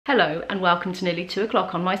Hello and welcome to nearly 2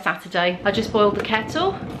 o'clock on my Saturday. I just boiled the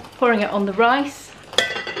kettle, pouring it on the rice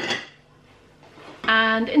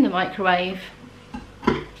and in the microwave.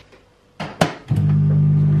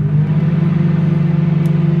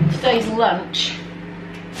 Today's lunch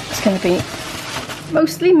is going to be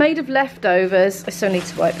mostly made of leftovers. I still need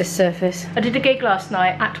to wipe this surface. I did a gig last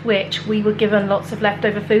night at which we were given lots of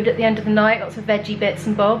leftover food at the end of the night, lots of veggie bits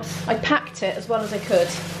and bobs. I packed it as well as I could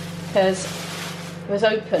because it was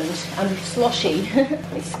opened and sloshy.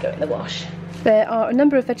 It needs to go in the wash. There are a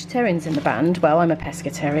number of vegetarians in the band. Well, I'm a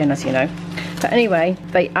pescatarian, as you know. But anyway,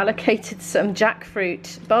 they allocated some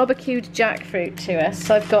jackfruit, barbecued jackfruit to us.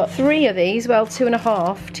 So I've got 3 of these, well,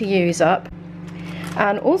 2.5 to use up.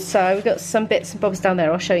 And also, we've got some bits and bobs down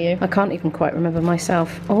there, I'll show you. I can't even quite remember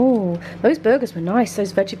myself. Oh, those burgers were nice,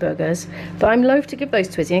 those veggie burgers. But I'm loath to give those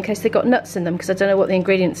to Izzy in case they got nuts in them, because I don't know what the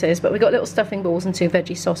ingredients is. But we got little stuffing balls and 2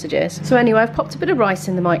 veggie sausages. So anyway, I've popped a bit of rice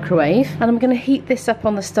in the microwave, and I'm going to heat this up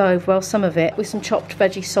on the stove, well, some of it, with some chopped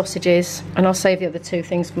veggie sausages. And I'll save the other 2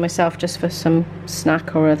 things for myself, just for some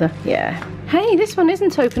snack or other. Yeah. Hey, this one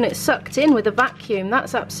isn't open, it's sucked in with a vacuum.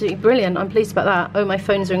 That's absolutely brilliant. I'm pleased about that. Oh, my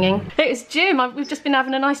phone's ringing. It's Jim. We've just been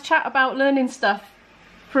having a nice chat about learning stuff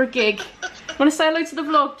for a gig. Want to say hello to the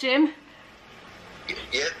vlog, Jim?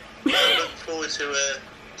 Yeah, I look forward to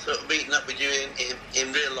sort of meeting up with you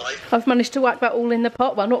in real life. I've managed to whack that all in the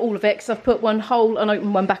pot. Well, not all of it, because I've put one whole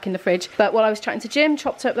unopened one back in the fridge. But while I was chatting to Jim,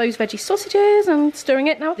 chopped up those veggie sausages and stirring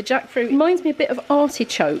it now. The jackfruit reminds me a bit of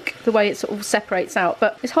artichoke, the way it sort of separates out.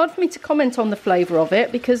 But it's hard for me to comment on the flavour of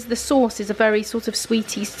it, because the sauce is a very sort of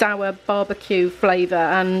sweety, sour barbecue flavour,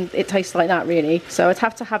 and it tastes like that, really. So I'd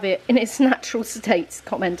have to have it in its natural state to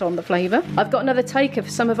comment on the flavour. I've got another take of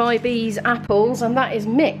some of IB's apples, and that is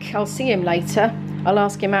Mick. I'll see him later. I'll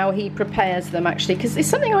ask him how he prepares them, actually, because it's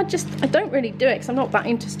something I don't really do it because I'm not that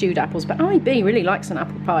into stewed apples, but IB really likes an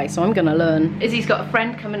apple pie, so I'm gonna learn. Izzy's got a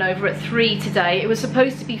friend coming over at 3 today. It was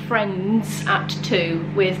supposed to be friends at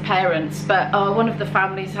 2 with parents, but one of the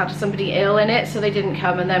families had somebody ill in it, so they didn't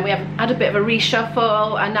come, and then we had a bit of a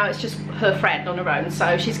reshuffle, and now it's just her friend on her own,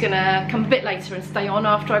 so she's gonna come a bit later and stay on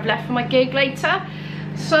after I've left for my gig later.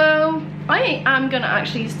 So I am gonna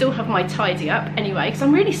actually still have my tidy up anyway, because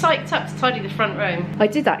I'm really psyched up to tidy the front room. I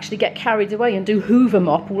did actually get carried away and do hoover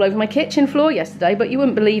mop all over my kitchen floor yesterday, but you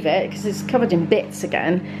wouldn't believe it because it's covered in bits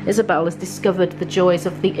again. Isabel has discovered the joys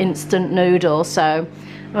of the instant noodle, so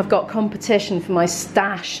I've got competition for my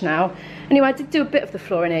stash now. Anyway, I did do a bit of the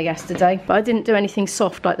floor in here yesterday, but I didn't do anything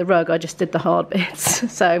soft like the rug, I just did the hard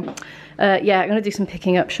bits. So yeah, I'm going to do some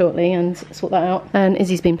picking up shortly and sort that out. And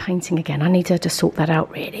Izzy's been painting again. I need her to sort that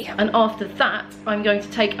out, really. And after that, I'm going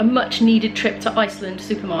to take a much needed trip to ICELAND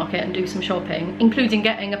Supermarket and do some shopping, including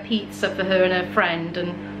getting a pizza for her and her friend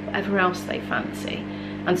and whatever else they fancy,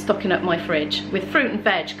 and stocking up my fridge with fruit and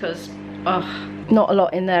veg, because not a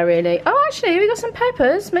lot in there, really. Oh, actually, we got some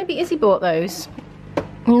peppers. Maybe Izzy bought those.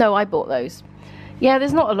 No, I bought those. Yeah,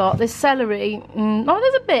 there's not a lot. There's celery. Oh,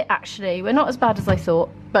 there's a bit, actually. We're not as bad as I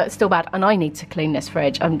thought, but it's still bad. And I need to clean this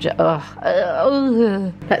fridge. I'm just,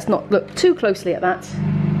 let's not look too closely at that.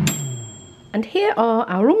 And here are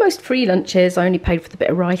our almost free lunches. I only paid for the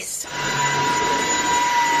bit of rice.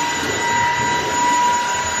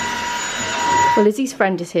 Well, Izzy's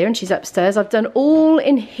friend is here and she's upstairs. I've done all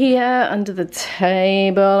in here under the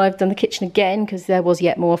table. I've done the kitchen again because there was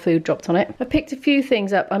yet more food dropped on it. I picked a few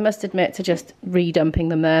things up, I must admit, to just re-dumping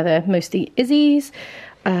them there. They're mostly Izzy's.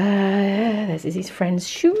 There's Izzy's friend's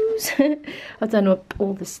shoes. I've done up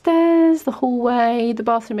all the stairs, the hallway, the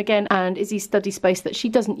bathroom again, and Izzy's study space that she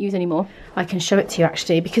doesn't use anymore. I can show it to you,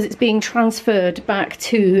 actually, because it's being transferred back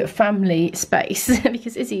to family space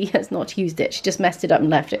because Izzy has not used it. She just messed it up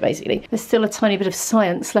and left it, basically. There's still a tiny bit of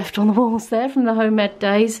science left on the walls there from the home ed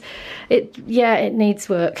days. Yeah, it needs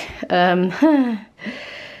work. Yes,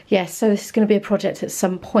 so this is going to be a project at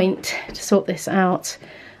some point to sort this out.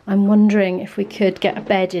 I'm wondering if we could get a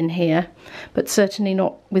bed in here, but certainly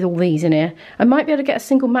not with all these in here. I might be able to get a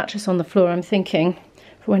single mattress on the floor, I'm thinking,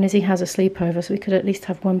 for when Izzy has a sleepover, so we could at least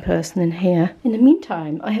have one person in here. In the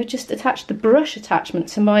meantime, I have just attached the brush attachment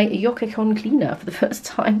to my Yokicon cleaner for the first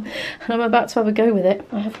time, and I'm about to have a go with it.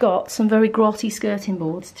 I have got some very grotty skirting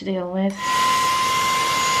boards to deal with.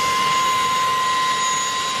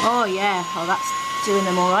 Oh yeah, oh that's doing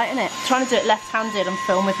them all right, isn't it? I'm trying to do it left-handed and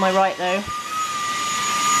film with my right though.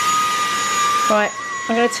 Right,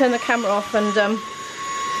 I'm going to turn the camera off and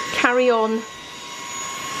carry on.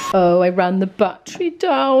 Oh, I ran the battery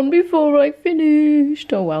down before I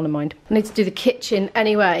finished. Oh well, never mind. I need to do the kitchen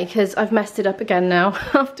anyway because I've messed it up again now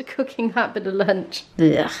after cooking that bit of lunch.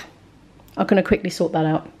 Ugh. I'm going to quickly sort that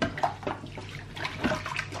out.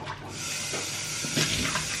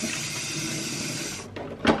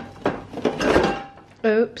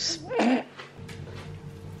 Oops.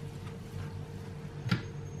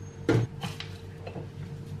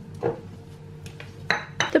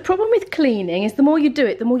 The problem with cleaning is the more you do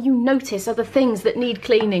it, the more you notice other things that need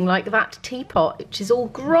cleaning, like that teapot, which is all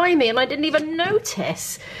grimy and I didn't even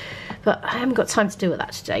notice. But I haven't got time to do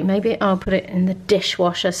that today. Maybe I'll put it in the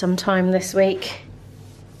dishwasher sometime this week.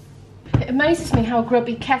 It amazes me how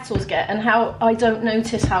grubby kettles get and how I don't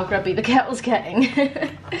notice how grubby the kettle's getting.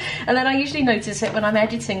 And then I usually notice it when I'm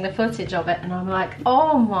editing the footage of it and I'm like,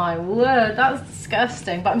 oh my word, that's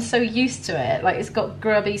disgusting. But I'm so used to it, like it's got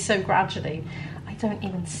grubby so gradually. I don't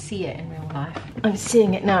even see it in real life. I'm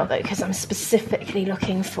seeing it now though because I'm specifically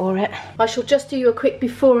looking for it. I shall just do you a quick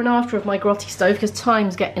before and after of my grotty stove because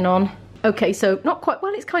time's getting on. Okay, so not quite,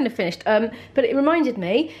 well, it's kind of finished, but it reminded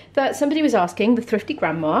me that somebody was asking, the thrifty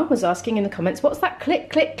grandma was asking in the comments, what's that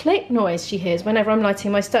click, click, click noise she hears whenever I'm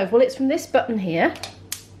lighting my stove? Well, it's from this button here.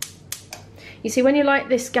 You see, when you light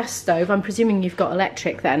this gas stove, I'm presuming you've got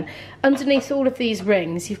electric then, underneath all of these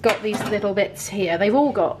rings, you've got these little bits here. They've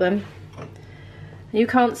all got them. You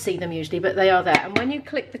can't see them usually, but they are there. And when you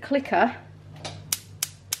click the clicker,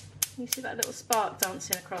 you see that little spark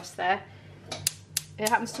dancing across there? It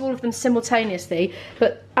happens to all of them simultaneously,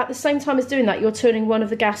 but at the same time as doing that, you're turning one of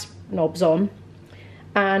the gas knobs on.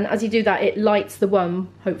 And as you do that, it lights the one,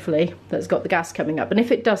 hopefully, that's got the gas coming up. And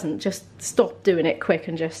if it doesn't, just stop doing it quick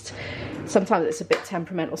and just... Sometimes it's a bit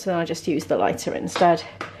temperamental, so then I just use the lighter instead.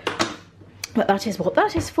 But that is what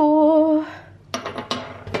that is for.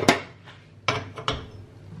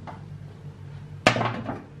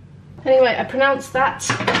 Anyway, I pronounced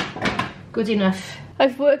that good enough.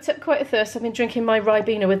 I've worked up quite a thirst. I've been drinking my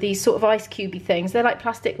Ribena with these sort of ice cubey things. They're like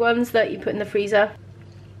plastic ones that you put in the freezer.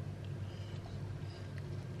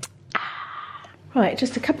 Right,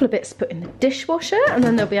 just a couple of bits to put in the dishwasher and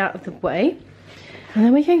then they'll be out of the way. And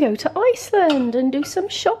then we can go to Iceland and do some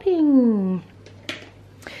shopping.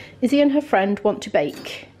 Izzy and her friend want to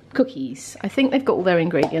bake cookies. I think they've got all their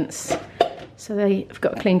ingredients. So they've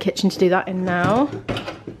got a clean kitchen to do that in now.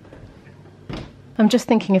 I'm just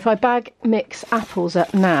thinking if I bag mix apples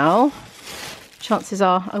up now, chances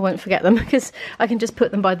are I won't forget them because I can just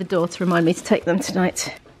put them by the door to remind me to take them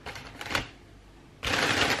tonight.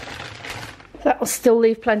 That will still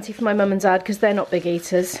leave plenty for my mum and dad because they're not big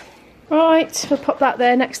eaters. Right, we'll pop that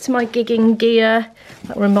there next to my gigging gear.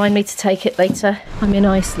 That'll remind me to take it later. I'm in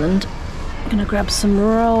Iceland. I'm gonna grab some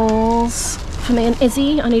rolls for me and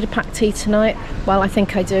Izzy. I need a packed tea tonight. Well, I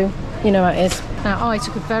think I do. You know how it is. Now, I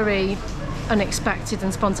took a very unexpected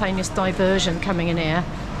and spontaneous diversion coming in here.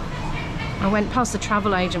 I went past the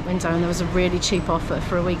travel agent window and there was a really cheap offer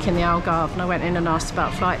for a week in the Algarve and I went in and asked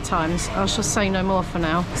about flight times. I shall say no more for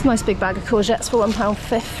now. It's a nice big bag of courgettes for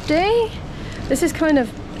 £1.50. This is kind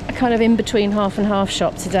of in between half and half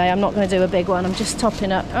shop today. I'm not going to do a big one. I'm just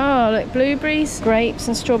topping up. Oh, look, blueberries, grapes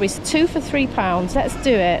and strawberries. 2 for £3. Let's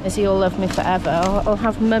do it. Izzy will love me forever. I'll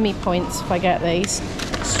have mummy points if I get these.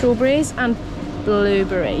 Strawberries and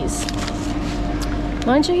blueberries.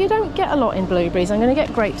 Mind you, you don't get a lot in blueberries. I'm going to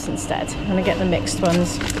get grapes instead. I'm going to get the mixed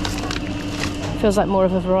ones. Feels like more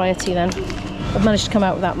of a variety then. I've managed to come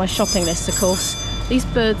out without my shopping list, of course. These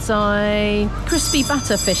bird's eye crispy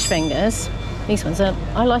batter fish fingers. These ones are,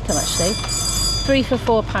 I like them actually. 3 for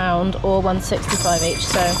 £4 or £1.65 each,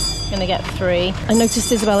 so I'm going to get 3. I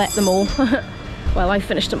noticed Isabel ate them all. Well, I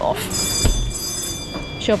finished them off.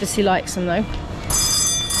 She obviously likes them though.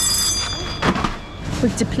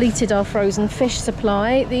 We've depleted our frozen fish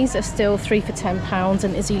supply. These are still 3 for £10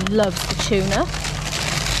 and Izzy loves the tuna.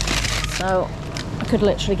 So I could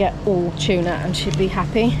literally get all tuna and she'd be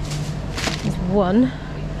happy. There's 1.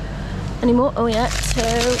 Any more? Oh yeah, 2,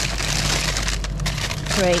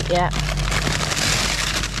 3, yeah.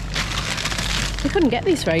 We couldn't get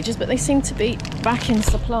these for ages, but they seem to be back in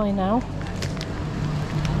supply now.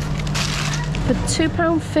 For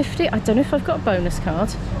 £2.50, I don't know if I've got a bonus card.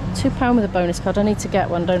 £2 with a bonus card. I need to get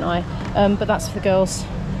one, don't I? But that's for the girls.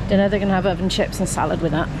 Dinner, they're going to have oven chips and salad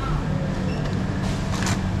with that.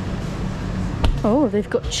 Oh, they've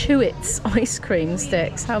got Chewits ice cream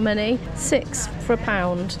sticks. How many? 6 for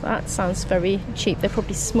 £1. That sounds very cheap. They're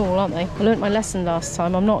probably small, aren't they? I learnt my lesson last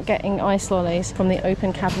time. I'm not getting ice lollies from the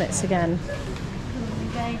open cabinets again.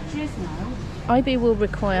 IB will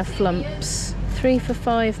require flumps. 3 for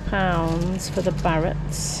 £5 for the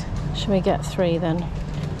Barretts. Should we get 3 then?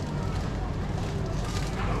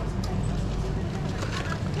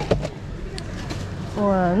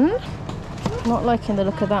 One. Not liking the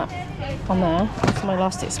look of that on there. That's my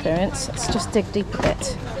last experience. Let's just dig deep a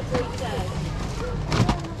bit.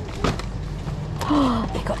 Oh,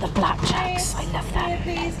 they got the blackjacks. I love that.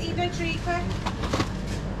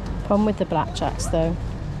 Problem with the blackjacks though,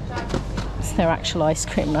 it's their actual ice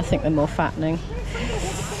cream, and I think they're more fattening.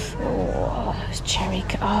 Oh, it's cherry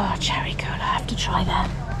cola. I have to try them.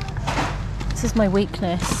 This is my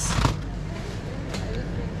weakness.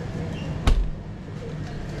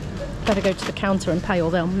 Better go to the counter and pay or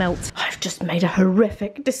they'll melt. I've just made a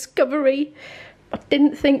horrific discovery. I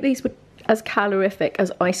didn't think these were as calorific as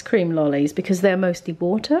ice cream lollies because they're mostly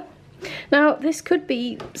water. Now, this could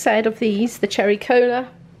be said of these, the cherry cola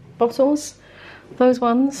bottles. Those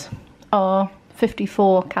ones are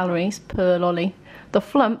 54 calories per lolly. The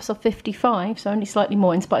flumps are 55, so only slightly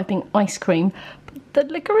more in spite of being ice cream. But the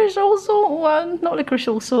licorice all sort one, not licorice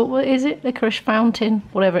all sort, what is it? Licorice fountain,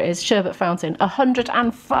 whatever it is, sherbet fountain,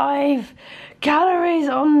 105 calories,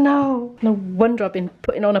 oh no. No wonder I've been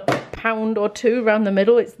putting on a pound or two around the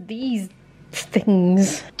middle, it's these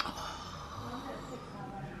things.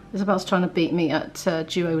 Isabel's trying to beat me at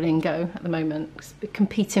Duolingo at the moment. We're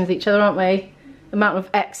competing with each other, aren't we? Amount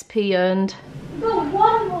of XP earned. Oh,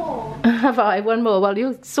 one more. Have I? One more? Well,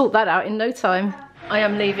 you'll sort that out in no time. I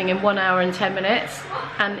am leaving in 1 hour and 10 minutes,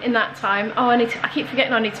 and in that time, oh, I keep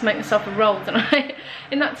forgetting I need to make myself a roll, don't I?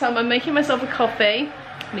 In that time, I'm making myself a coffee.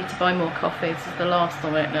 I need to buy more coffee. This is the last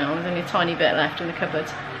of it now. There's only a tiny bit left in the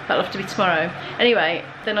cupboard. That'll have to be tomorrow. Anyway,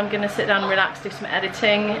 then I'm going to sit down and relax, do some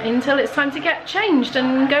editing until it's time to get changed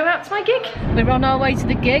and go out to my gig. We're on our way to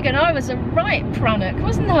the gig, and I was a right pranic,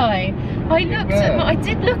 wasn't I? I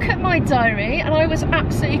did look at my diary, and I was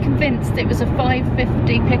absolutely convinced it was a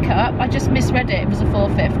 5:50 pickup. I just misread it. It was a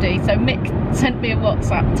 4:50. So Mick sent me a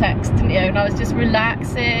WhatsApp text, didn't you? And I was just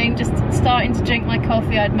relaxing, just starting to drink my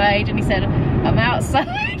coffee I'd made, and he said, "I'm outside."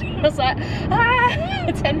 I was like,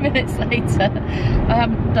 ah! 10 minutes later, I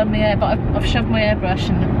haven't done my hair, but I've shoved my airbrush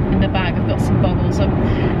in the bag. I've got some bubbles. I've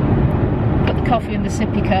put the coffee in the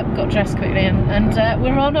sippy cup, got dressed quickly, and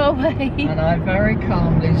we're on our way. And I very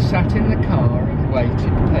calmly sat in the car and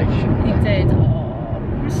waited patiently. You did? Oh,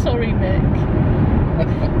 I'm sorry, Mick.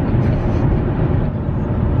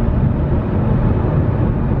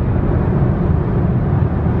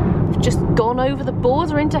 We've just gone over the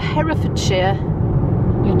border into Herefordshire.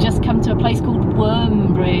 We've just come to a place called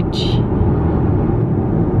Wormbridge.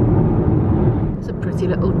 There's a pretty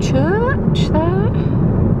little church there.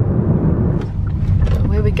 Oh,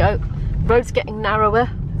 here we go. Road's getting narrower.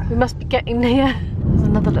 We must be getting near. There's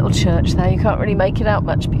another little church there. You can't really make it out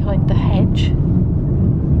much behind the hedge.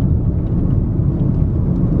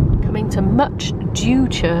 Coming to Much Dew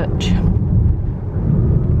Church.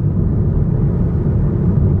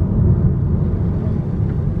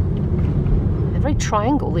 Very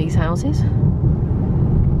triangle, these houses.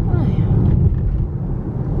 Oh, yeah.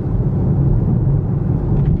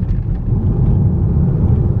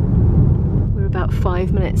 We're about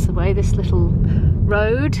 5 minutes away. This little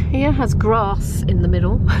road here has grass in the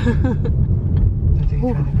middle.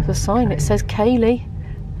 Ooh, the sign, it says ceilidh.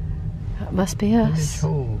 That must be us.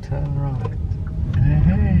 Tall, turn right.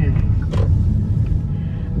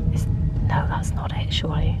 No, that's not it,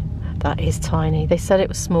 surely. That is tiny. They said it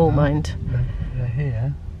was small, mind.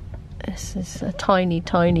 Here. This is a tiny,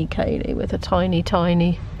 tiny ceilidh with a tiny,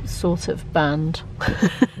 tiny sort of band.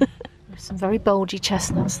 Some very bulgy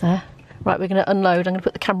chestnuts there. Right, we're going to unload. I'm going to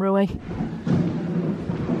put the camera away.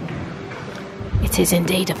 It is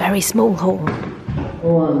indeed a very small hall.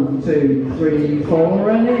 1, 2, 3, 4,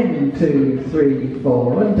 and in. 2, 3,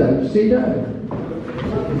 4, and don't see no.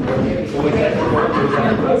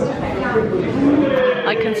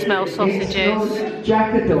 I can smell sausages.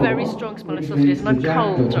 A very strong smell of sausages, and I'm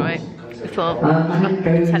cold, right? I thought, I'm not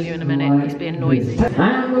going to tell you in a minute, he's being noisy.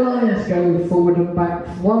 And the lines go forward and back.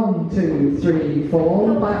 1, 2, 3,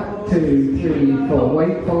 4, back 2, 3, 4.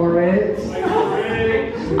 Wait for it.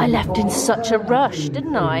 I left in such a rush,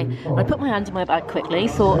 didn't I? And I put my hand in my bag quickly,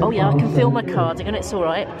 thought, oh yeah, I can feel my cardigan, it's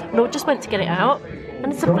alright. And I just went to get it out,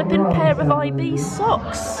 and it's a flipping pair of IB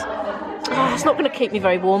socks. Oh, it's not going to keep me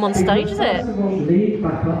very warm on stage, is it?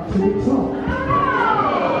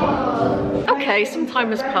 Okay, some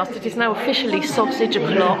time has passed. It is now officially sausage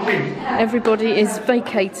o'clock. Everybody is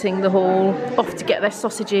vacating the hall, off to get their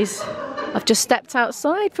sausages. I've just stepped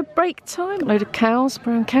outside for break time. A load of cows,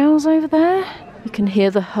 brown cows over there. You can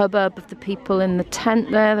hear the hubbub of the people in the tent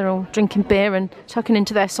there. They're all drinking beer and tucking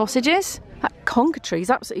into their sausages. That conker tree is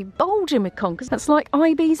absolutely bulging with conkers. That's like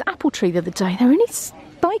IB's apple tree the other day. They're really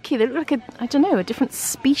spiky. They look like I don't know, a different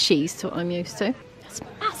species to what I'm used to. It's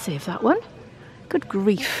massive, that one. Good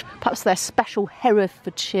grief. Perhaps they're special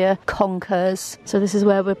Herefordshire conkers. So this is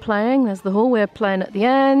where we're playing. There's the hall. We're playing at the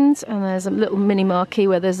end. And there's a little mini marquee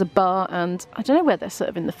where there's a bar. And I don't know where they're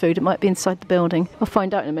serving the food. It might be inside the building. I'll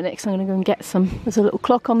find out in a minute because I'm going to go and get some. There's a little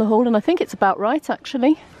clock on the hall and I think it's about right,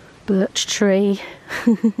 actually. birch tree.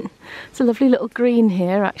 It's a lovely little green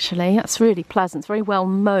here actually. That's really pleasant. It's very well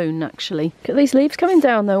mown actually. Look at these leaves coming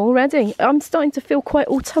down though already. I'm starting to feel quite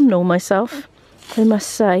autumnal myself, I must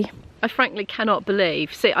say. I frankly cannot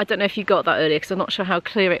believe, see, I don't know if you got that earlier because I'm not sure how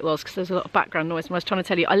clear it was because there's a lot of background noise when I was trying to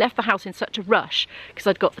tell you. I left the house in such a rush because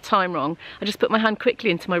I'd got the time wrong. I just put my hand quickly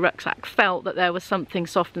into my rucksack, felt that there was something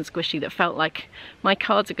soft and squishy that felt like my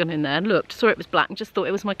cardigan in there, and looked, saw it was black and just thought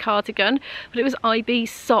it was my cardigan, but it was IB's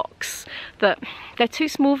socks. That they're too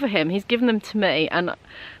small for him. He's given them to me and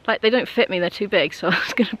like they don't fit me, they're too big, so I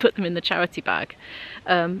was going to put them in the charity bag.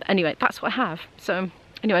 Anyway, that's what I have. So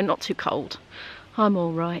anyway, not too cold. I'm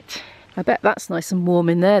all right. I bet that's nice and warm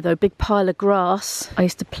in there though. Big pile of grass. I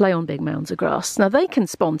used to play on big mounds of grass. Now they can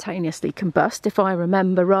spontaneously combust if I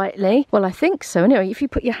remember rightly. Well, I think so. Anyway, if you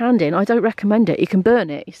put your hand in, I don't recommend it. You can burn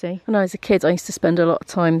it, you see. When I was a kid, I used to spend a lot of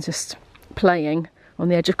time just playing on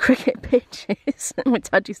the edge of cricket pitches. My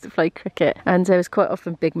dad used to play cricket and there was quite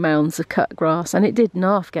often big mounds of cut grass and it did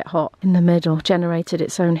naff get hot in the middle, generated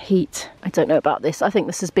its own heat. I don't know about this. I think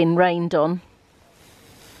this has been rained on.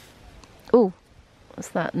 Oh. What's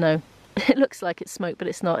that? No. It looks like it's smoke, but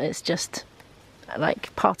it's not. It's just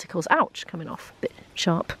like particles. Ouch, coming off. A bit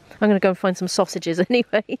sharp. I'm going to go and find some sausages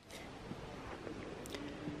anyway.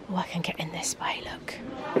 Oh, I can get in this way, look.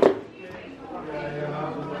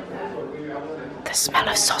 The smell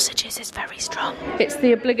of sausages is very strong. It's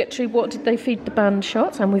the obligatory what did they feed the band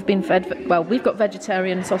shot, and we've been fed, well, we've got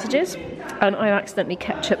vegetarian sausages, and I accidentally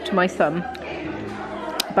ketchuped my thumb.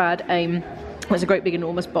 Bad aim. There's a great big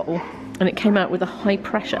enormous bottle and it came out with a high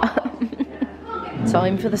pressure.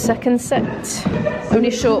 Time for the second set. Only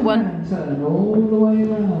a short one. Turn all the way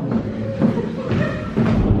around.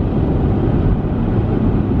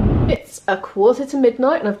 It's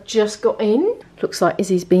 1:45 and I've just got in. Looks like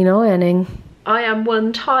Izzy's been ironing. I am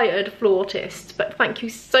one tired flautist, but thank you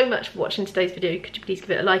so much for watching today's video. Could you please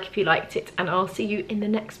give it a like if you liked it, and I'll see you in the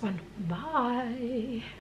next one. Bye.